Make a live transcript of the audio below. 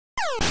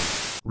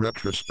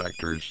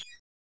Retrospectors.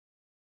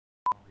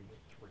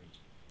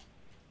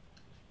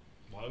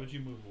 Why would you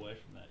move away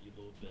from that, you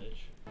little bitch?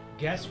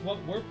 Guess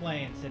what we're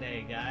playing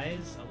today,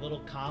 guys? A little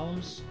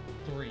Columns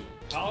 3.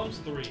 Columns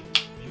 3.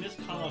 You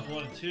missed columns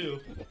 1 and 2.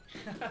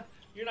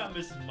 You're not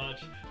missing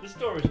much. The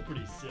story's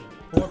pretty simple.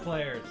 4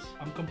 players.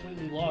 I'm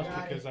completely lost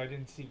because I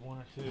didn't see 1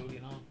 or 2,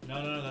 you know?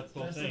 No, that's the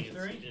whole thing.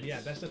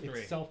 Yeah, best of 3.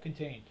 It's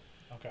self-contained.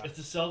 Okay. It's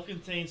a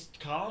self-contained...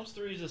 Columns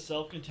 3 is a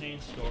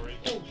self-contained story.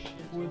 Oh, shit.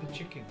 Who are the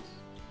chickens?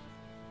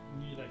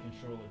 You need that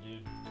controller,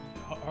 dude.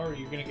 Hurry,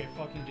 you're gonna get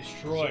fucking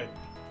destroyed.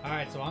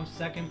 Alright, so I'm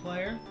 2nd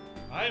player.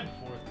 I am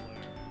 4th player.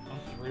 I'm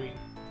 3. Okay,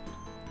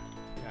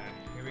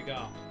 here we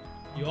go.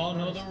 You all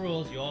know the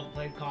rules. You all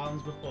played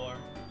Columns before.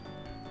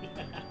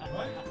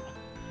 What?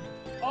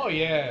 Oh,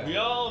 yeah. We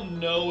all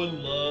know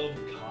and love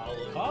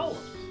columns. Columns.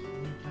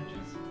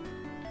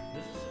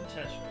 This is some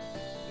Tetris.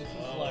 This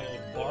is like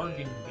a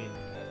bargain bin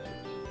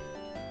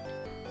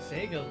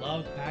Tetris. Sega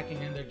loved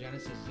packing in their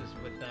Genesis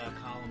with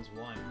Columns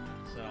 1.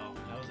 So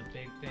that was a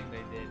big thing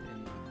they did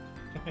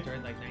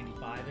during like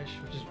 95-ish,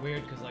 which is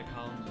weird because like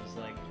Columns was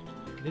like...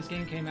 This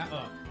game came out...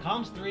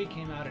 Columns 3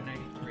 came out in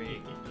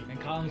 93, and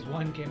Columns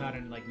 1 came out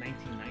in like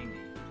 1990.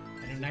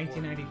 And in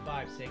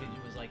 1995, Sega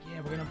was like,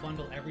 yeah, we're going to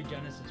bundle every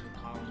Genesis with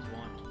Columns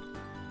 1.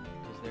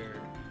 Because they're...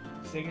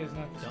 Sega is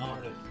not the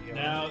smartest. You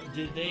know? Now,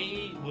 did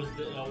they... Was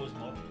it always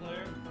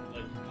multiplayer?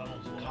 Like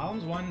Columns 1?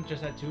 Columns 1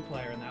 just had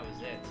 2-player, and that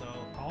was it. So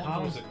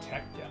Columns was a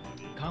tech demo,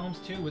 dude. Columns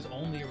 2 was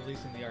only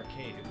released in the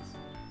arcades.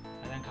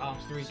 And then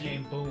Columns 3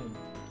 came, boom,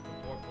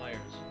 with 4 players.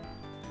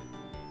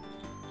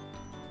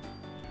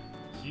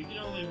 So you can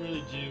only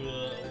really do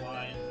a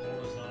line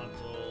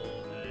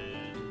horizontal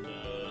and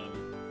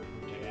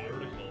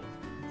vertical.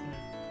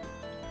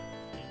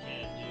 You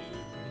can't do...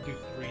 You can do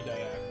 3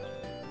 diagonal.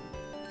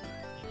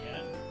 You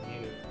can?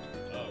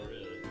 Yeah. Oh,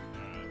 really?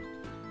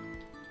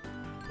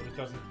 But it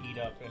doesn't eat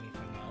up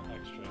anything else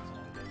extra. It's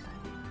only does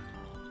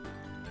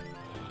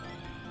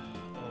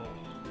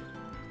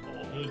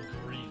Oh, good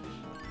grief.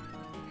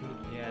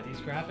 Yeah, these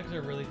graphics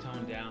are really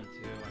toned down,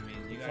 too. I mean,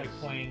 you it's guys... like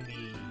playing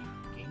the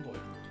Game Boy.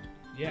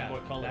 Yeah, Game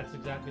Boy Color. that's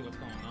exactly what's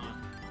going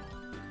on.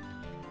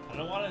 I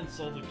don't want to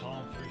insult the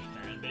Column 3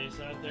 fan base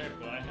out there,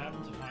 but I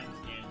happen to find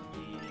this game to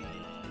be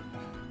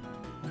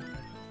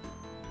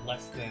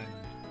less than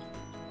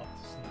up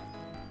to snuff.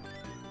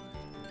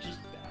 just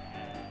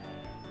bad.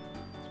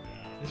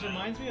 This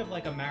reminds me of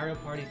like a Mario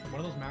Party,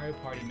 one of those Mario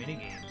Party mini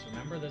games.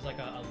 Remember, there's like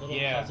a little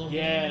puzzle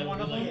game in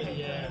one of them.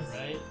 Yeah,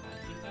 right.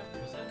 I think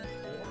that was that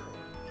 4.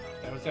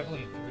 That was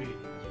definitely 3.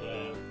 Yeah.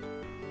 Okay.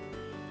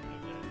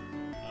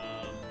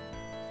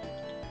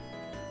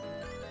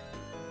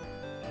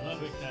 I'm not a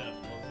big fan of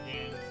puzzle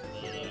games,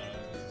 but this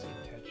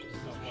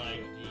is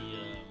like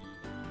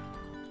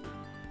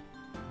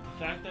the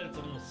fact that it's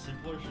almost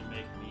simpler should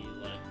make me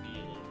like be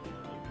a little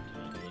more open to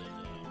it.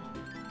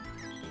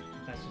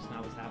 But, That's just not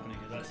what's happening.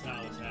 Is that's it?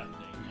 not what's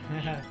happening.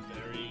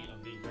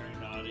 I'm being very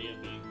naughty.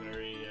 I'm being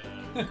very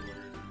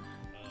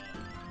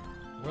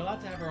We're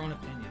allowed to have our own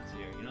opinions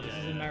here. You know, this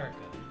is America.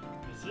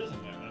 This is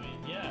America. I mean,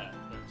 yeah,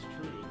 that's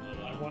true.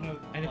 But I want to.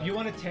 And if you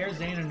want to tear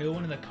Zane a new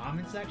one in the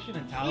comment section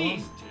and tell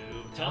please him,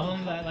 do. tell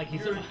him that like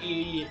he's You're an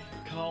idiot.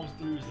 Columns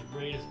 3 is the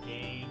greatest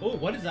game. Oh,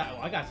 what is that?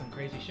 Oh, I got some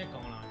crazy shit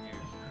going on here.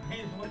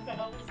 Hey, what the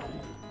hell is that?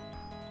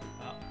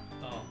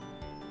 Oh,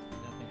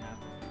 nothing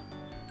happened.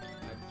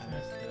 I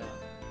messed it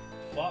up.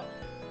 Fuck.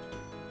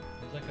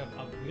 There's like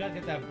we gotta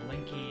get that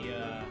blinky.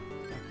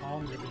 My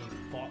columns are being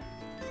fucked.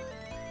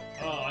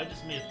 Oh, I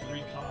just made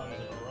 3 columns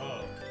in a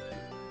row.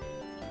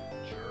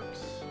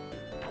 Jerks.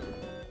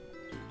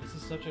 This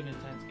is such an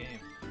intense game.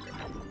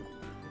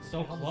 It's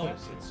so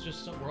close. It's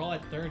just so, we're all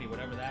at 30,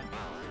 whatever that means.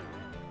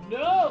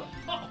 No!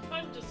 Oh,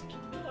 I'm just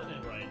killing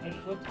it right I now.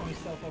 flipped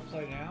myself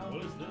upside down.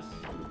 What is this?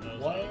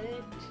 What?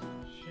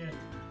 Shit.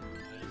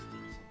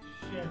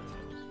 Shit.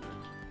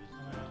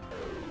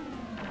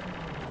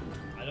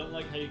 I don't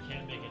like how you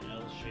can't make an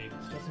L shape.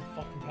 This doesn't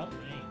fucking help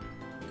me.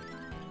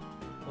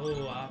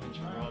 Oh, I'm in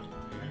trouble.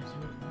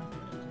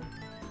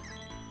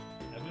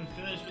 Evan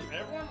finished with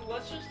everyone.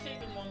 Let's just take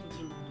a moment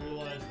to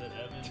realize that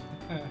Evan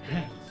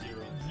finished with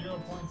 0.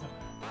 0 points on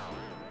that.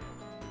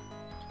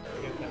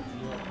 Get that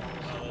 0.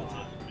 Oh, that's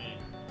it for me.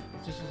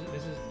 It's just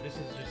this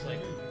is just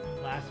like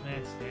last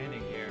man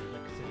standing here.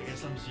 Like, I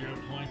guess I'm 0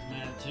 points,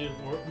 man, too.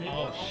 Or maybe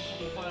we'll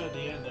find at the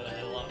end that I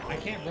had a lot more I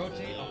can't points.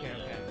 rotate. Okay,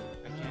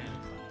 I can.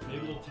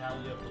 Maybe we'll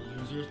tally up the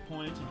loser's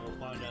points and we'll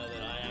find out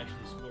that I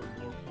actually scored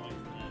more points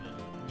than Evan.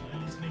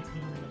 And this makes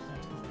literally no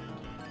sense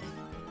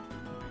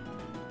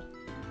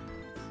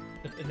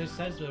because And this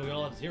says that we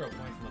all have 0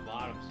 points on the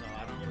bottom, so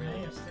I don't you may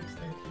really. have 6,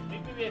 13.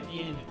 Maybe at the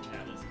end it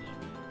tallies them.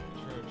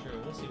 True.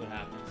 We'll see what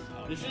happens.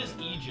 This is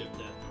Egypt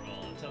after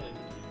all. That's how they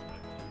do things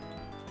back then.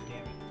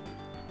 Damn it.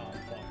 Oh,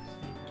 fuck.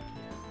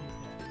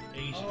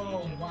 Ancient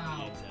Oh, Egypt, wow.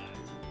 to be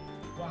exact.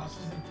 Wow, this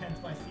is intense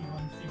by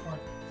C1,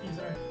 C4,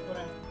 Caesar,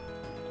 whatever.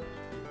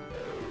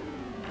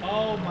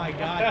 Oh my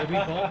God! Did we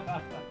both?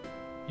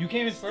 You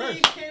came in first.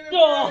 Steve came in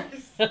No!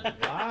 first.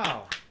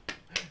 Wow.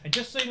 And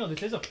just so you know,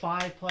 this is a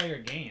 5-player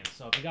game.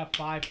 So if you got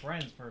 5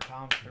 friends for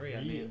Columns 3,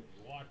 I mean,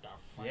 What the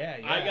fuck? yeah.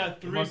 I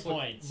got 3 Must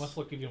points. Must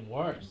look even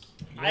worse.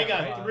 I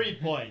got right. 3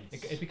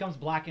 points. It becomes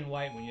black and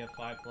white when you have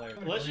 5 players.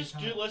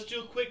 Let's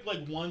do a quick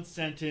like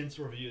 1-sentence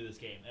review of this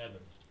game,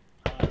 Evan.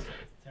 It's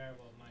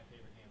terrible. My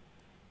favorite game.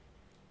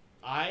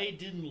 I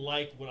didn't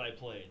like what I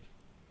played.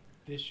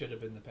 This should have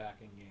been the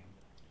packing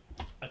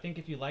game. I think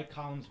if you like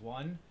Columns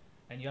 1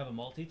 and you have a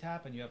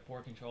multi-tap and you have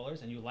 4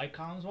 controllers and you like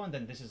Columns 1,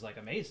 then this is like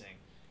amazing.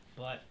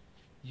 But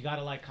you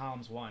gotta like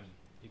Columns 1.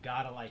 You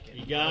gotta like it.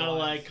 You gotta Otherwise-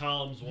 like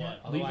Columns 1.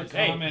 Leave a Otherwise-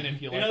 comment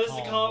if you You like. know this is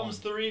a column Columns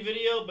 3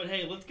 video, but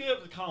hey, let's give it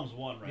up to Columns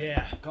 1, right?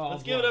 Yeah.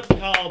 Let's give it up to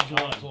Columns 1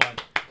 Columns 1.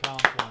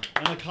 Columns 1.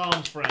 and the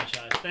Columns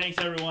franchise. Thanks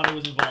everyone who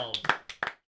was involved.